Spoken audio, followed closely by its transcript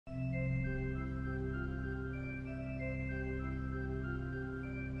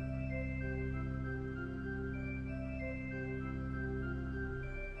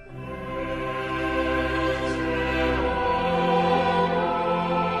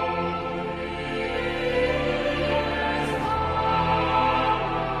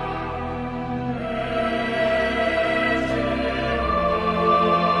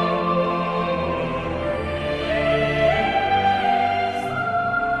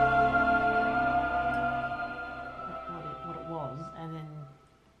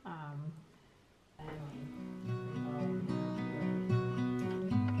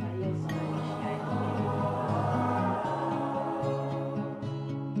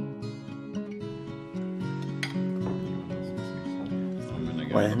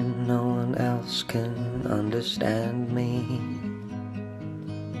when no one else can understand me,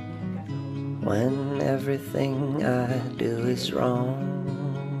 when everything I do is wrong.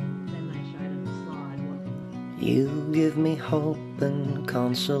 You give me hope and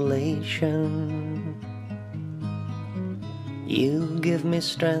consolation. You give me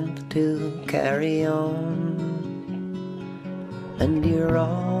strength to carry on. And you're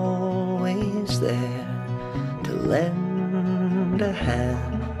always there to lend a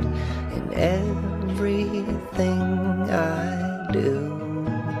hand in everything I do.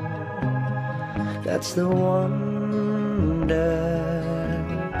 That's the wonder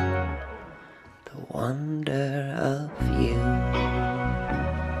of you.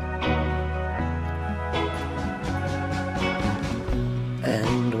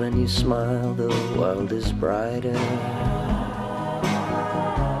 And when you smile, the world is brighter.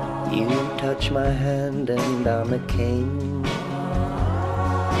 You touch my hand and I'm a king.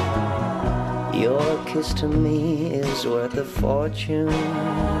 Your kiss to me is worth a fortune.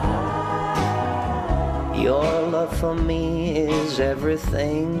 Your love for me is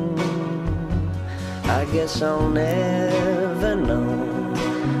everything. I guess I'll never know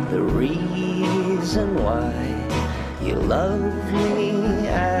the reason why you love me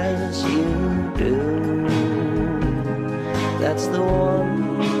as you do. That's the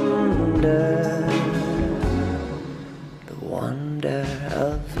wonder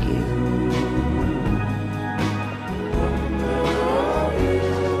of you.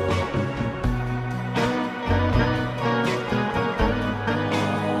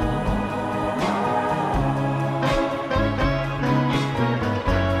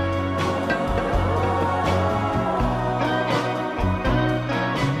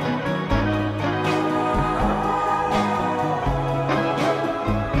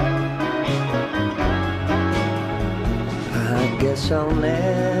 I'll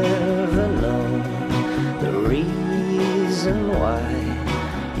never know the reason why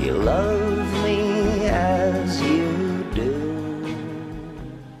you love me as you do.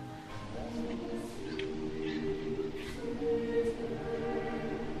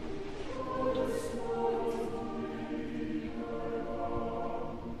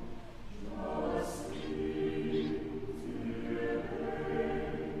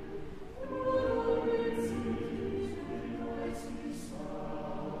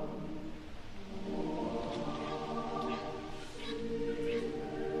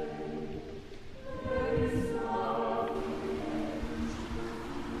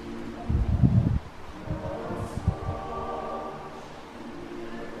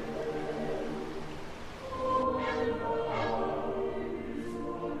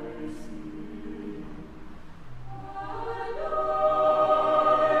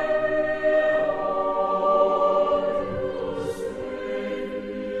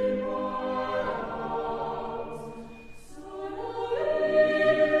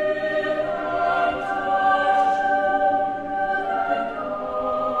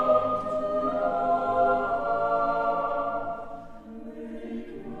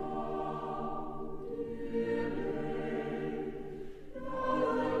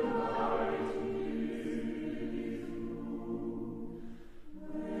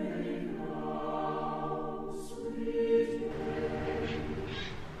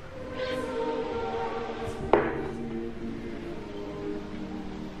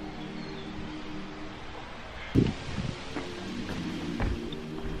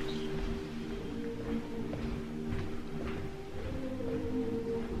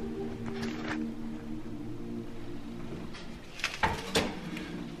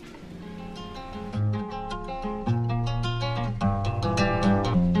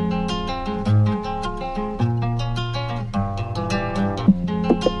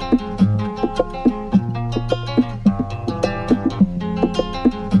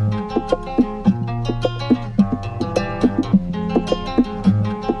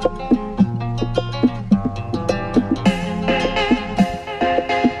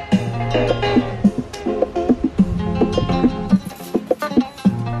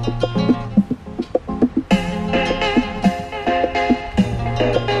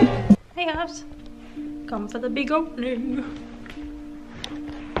 Come for the big opening.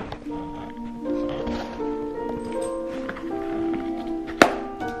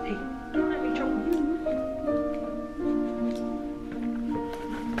 Hey, don't let me drop you.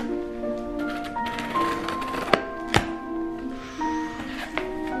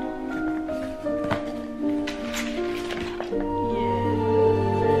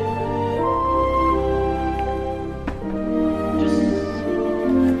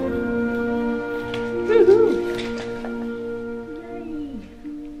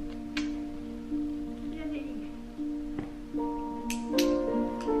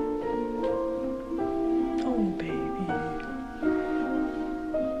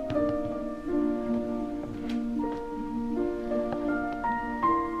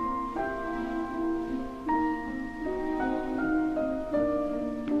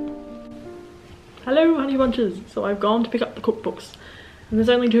 Honey Bunches. So I've gone to pick up the cookbooks. And there's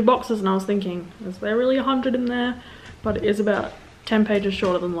only 2 boxes, and I was thinking, is there really 100 in there? But it is about 10 pages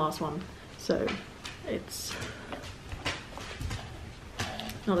shorter than the last one. So it's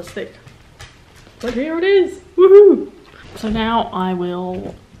not as thick. But here it is! Woohoo! So now I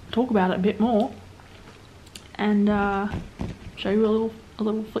will talk about it a bit more and show you a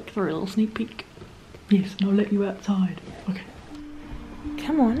little flick through, a little sneak peek. Yes, and I'll let you outside. Okay.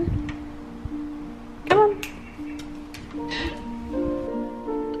 Come on. Come on.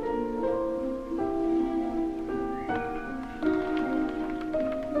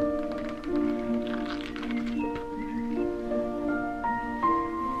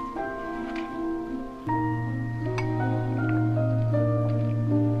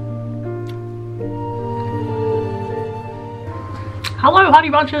 Hello Honey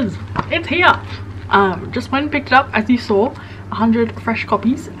Bunches! It's here! Just went and picked it up, as you saw, 100 fresh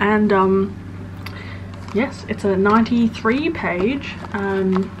copies, and yes, it's a 93 page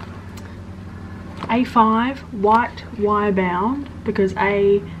A5 white wire bound, because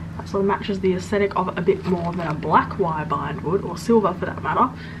that sort of matches the aesthetic of it a bit more than a black wire bind would, or silver for that matter,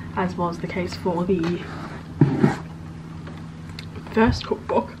 as was the case for the first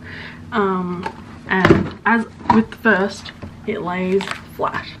cookbook. And as with the first, it lays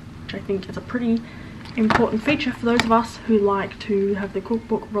flat, which I think is a pretty important feature for those of us who like to have the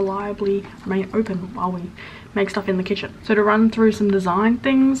cookbook reliably remain open while we make stuff in the kitchen. So to run through some design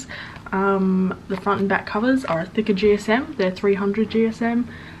things, the front and back covers are a thicker GSM, they're 300 GSM,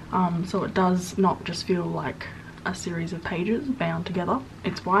 so it does not just feel like a series of pages bound together.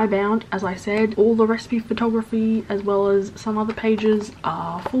 It's wire bound, as I said. All the recipe photography as well as some other pages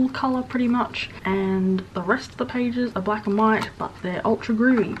are full colour pretty much, and the rest of the pages are black and white, but they're ultra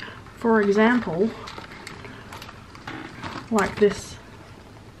groovy. For example, like this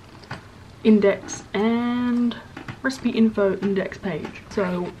index and recipe info index page.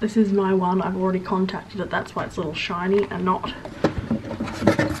 So this is my one, I've already contacted it, that's why it's a little shiny and not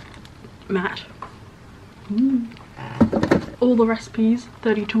matte. All the recipes,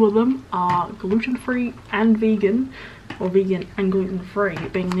 32 of them, are gluten-free and vegan, or vegan and gluten-free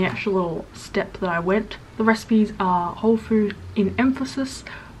being the actual little step that I went. The recipes are whole food in emphasis,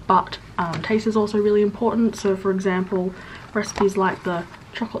 but taste is also really important. So for example, recipes like the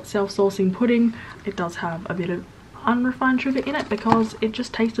chocolate self-saucing pudding, it does have a bit of unrefined sugar in it because it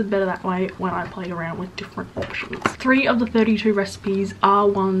just tasted better that way when I played around with different options. 3 of the 32 recipes are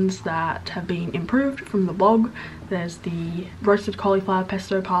ones that have been improved from the blog. There's the roasted cauliflower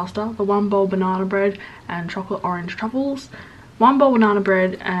pesto pasta, the 1 bowl banana bread, and chocolate orange truffles. 1 bowl banana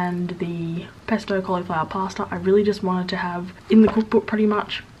bread and the pesto cauliflower pasta I really just wanted to have in the cookbook pretty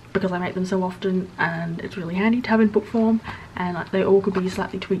much because I make them so often and it's really handy to have in book form, and they all could be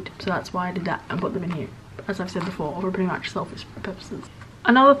slightly tweaked, so that's why I did that and put them in here, as I've said before, for pretty much selfish purposes.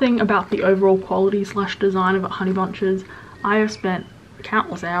 Another thing about the overall quality / design of Honey Bunches, I have spent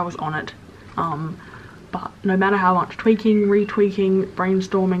countless hours on it, but no matter how much tweaking, retweaking,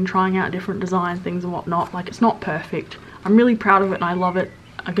 brainstorming, trying out different design things and whatnot, like, it's not perfect. I'm really proud of it and I love it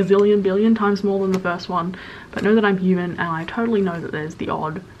a gazillion billion times more than the first one, but know that I'm human and I totally know that there's the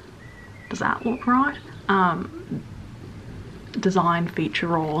odd, does that look right? Design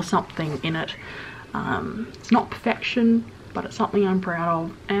feature or something in it. It's not perfection, but it's something I'm proud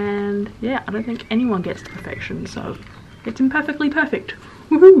of, and yeah, I don't think anyone gets to perfection, so it's imperfectly perfect.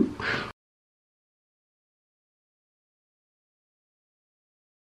 Woohoo!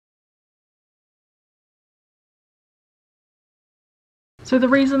 So the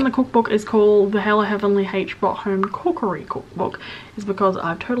reason the cookbook is called the Hello Heavenly H Brought Home Cookery Cookbook is because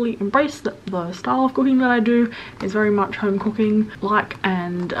I've totally embraced the style of cooking that I do. It's very much home cooking like,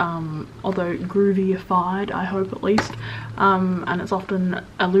 and although groovyified, I hope at least, and it's often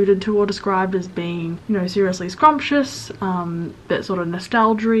alluded to or described as being, you know, seriously scrumptious, but sort of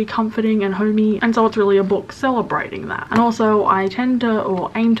nostalgia, comforting and homey, and so it's really a book celebrating that. And also I tend to,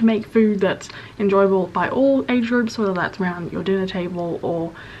 or aim to, make food that's enjoyable by all age groups, whether that's around your dinner table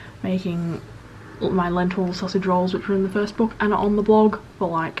or making my lentil sausage rolls, which were in the first book and are on the blog, for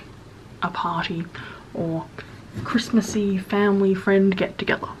like a party or Christmassy family friend get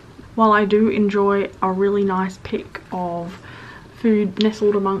together. While I do enjoy a really nice pick of food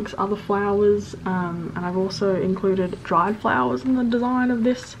nestled amongst other flowers, and I've also included dried flowers in the design of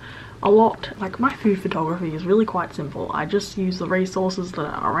this a lot. Like, my food photography is really quite simple. I just use the resources that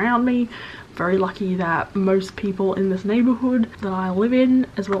are around me. Very lucky that most people in this neighbourhood that I live in,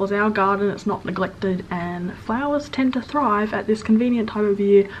 as well as our garden, it's not neglected, and flowers tend to thrive at this convenient time of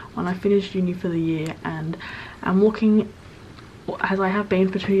year when I finished uni for the year and I'm looking, as I have been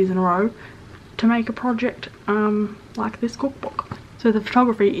for 2 years in a row, to make a project like this cookbook. So the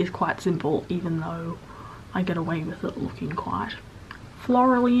photography is quite simple, even though I get away with it looking quite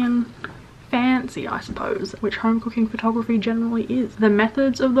florally and fancy, I suppose, which home cooking photography generally is. The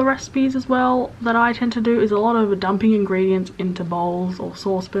methods of the recipes as well that I tend to do is a lot of dumping ingredients into bowls or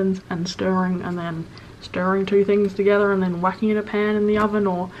saucepans and stirring, and then stirring two things together and then whacking in a pan in the oven,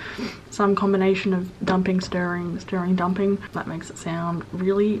 or some combination of dumping, stirring, stirring, dumping. That makes it sound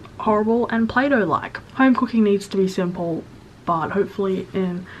really horrible and Play-Doh-like. Home cooking needs to be simple, but hopefully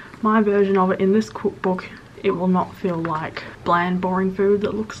in my version of it in this cookbook, it will not feel like bland, boring food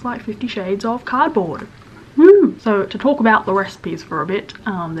that looks like 50 Shades of cardboard. Woo! So to talk about the recipes for a bit,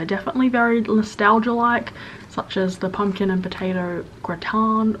 they're definitely very nostalgia-like, such as the pumpkin and potato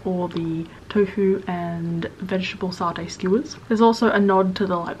gratin or the tofu and vegetable satay skewers. There's also a nod to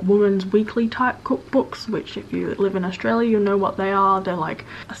the like Woman's Weekly type cookbooks, which if you live in Australia you'll know what they are. They're like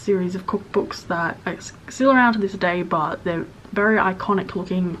a series of cookbooks that are still around to this day, but they're very iconic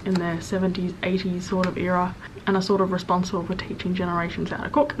looking in their 70s, 80s sort of era, and are sort of responsible for teaching generations how to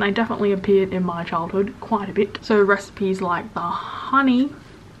cook. And they definitely appeared in my childhood quite a bit. So recipes like the honey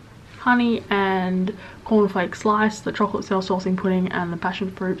and cornflake slice, the chocolate cell saucing pudding, and the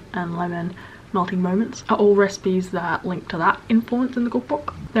passion fruit and lemon melting moments are all recipes that link to that influence in the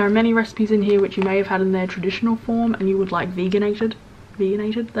cookbook. There are many recipes in here which you may have had in their traditional form and you would like veganated.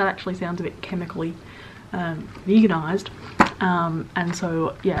 That actually sounds a bit chemically veganized. And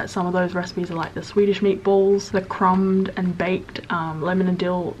so yeah, some of those recipes are like the Swedish meatballs, the crumbed and baked lemon and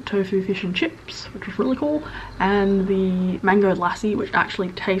dill tofu fish and chips, which was really cool, and the mango lassi, which actually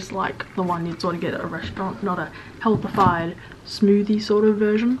tastes like the one you'd sort of get at a restaurant, not a healthified smoothie sort of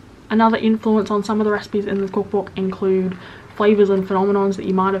version. Another influence on some of the recipes in this cookbook include flavors and phenomenons that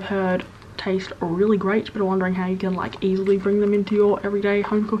you might have heard taste really great but are wondering how you can like easily bring them into your everyday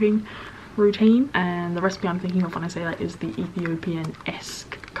home cooking routine. And the recipe I'm thinking of when I say that is the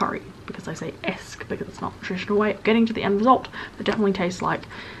Ethiopian-esque curry, because I say esque because it's not the traditional way of getting to the end result, but definitely tastes like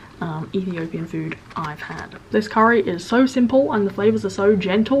Ethiopian food I've had. This curry is so simple and the flavors are so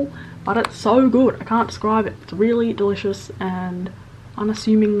gentle, but it's so good. I can't describe it. It's really delicious and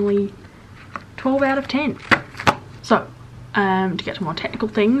unassumingly 12 out of 10. So to get to more technical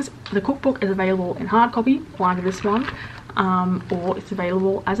things, the cookbook is available in hard copy like this one, or it's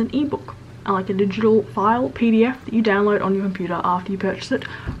available as an ebook, like a digital file PDF that you download on your computer after you purchase it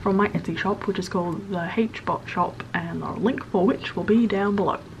from my Etsy shop, which is called the HBot shop, and the link for which will be down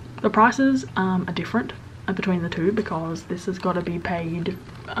below. The prices are different between the two because this has got to be paid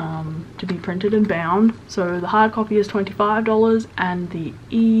to be printed and bound. So the hard copy is $25 and the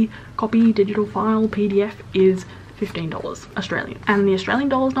e-copy digital file PDF is $15 Australian, and the Australian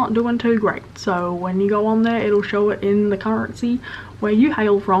dollar's not doing too great, so when you go on there it'll show it in the currency where you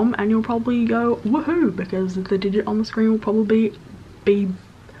hail from and you'll probably go woohoo, because the digit on the screen will probably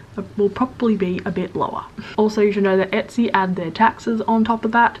be a bit lower. Also, you should know that Etsy add their taxes on top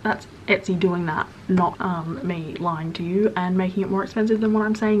of that. That's Etsy doing that, not me lying to you and making it more expensive than what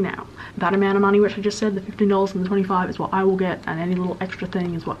I'm saying now. That amount of money which I just said, the $15 and the $25, is what I will get, and any little extra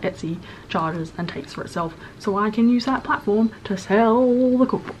thing is what Etsy charges and takes for itself, so I can use that platform to sell the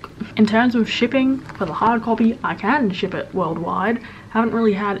cookbook. In terms of shipping for the hard copy, I can ship it worldwide. Haven't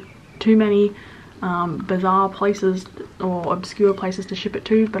really had too many bizarre places or obscure places to ship it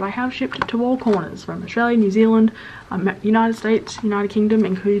to, but I have shipped it to all corners, from Australia, New Zealand, United States, United Kingdom,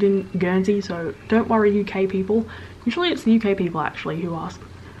 including Guernsey, so don't worry UK people. Usually it's the UK people actually who ask,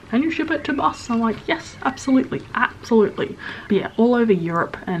 can you ship it to us? I'm like, yes, absolutely, absolutely. But yeah, all over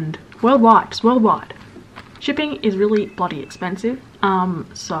Europe and worldwide, just worldwide. Shipping is really bloody expensive,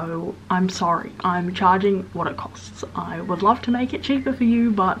 so I'm sorry, I'm charging what it costs. I would love to make it cheaper for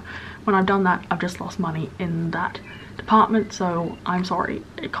you, but when I've done that, I've just lost money in that department, so I'm sorry,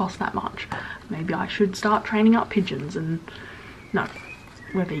 it costs that much. Maybe I should start training up pigeons, and no,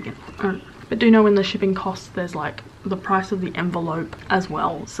 we're vegan. But do know in the shipping costs, there's like the price of the envelope as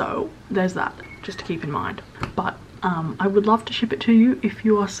well, so there's that, just to keep in mind. But I would love to ship it to you if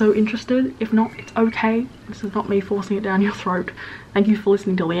you are so interested. If not, it's okay. This is not me forcing it down your throat. Thank you for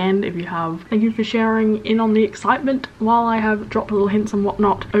listening till the end if you have. Thank you for sharing in on the excitement while I have dropped little hints and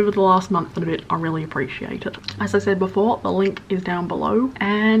whatnot over the last month and a bit. I really appreciate it. As I said before, the link is down below,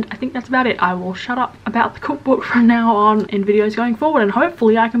 and I think that's about it. I will shut up about the cookbook from now on in videos going forward, and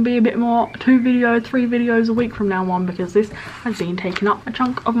hopefully I can be a bit more 3 videos a week from now on, because this has been taking up a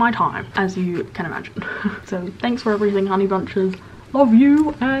chunk of my time, as you can imagine. So thanks for everything, honey bunches. Love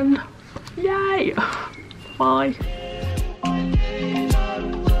you, and yay! Bye.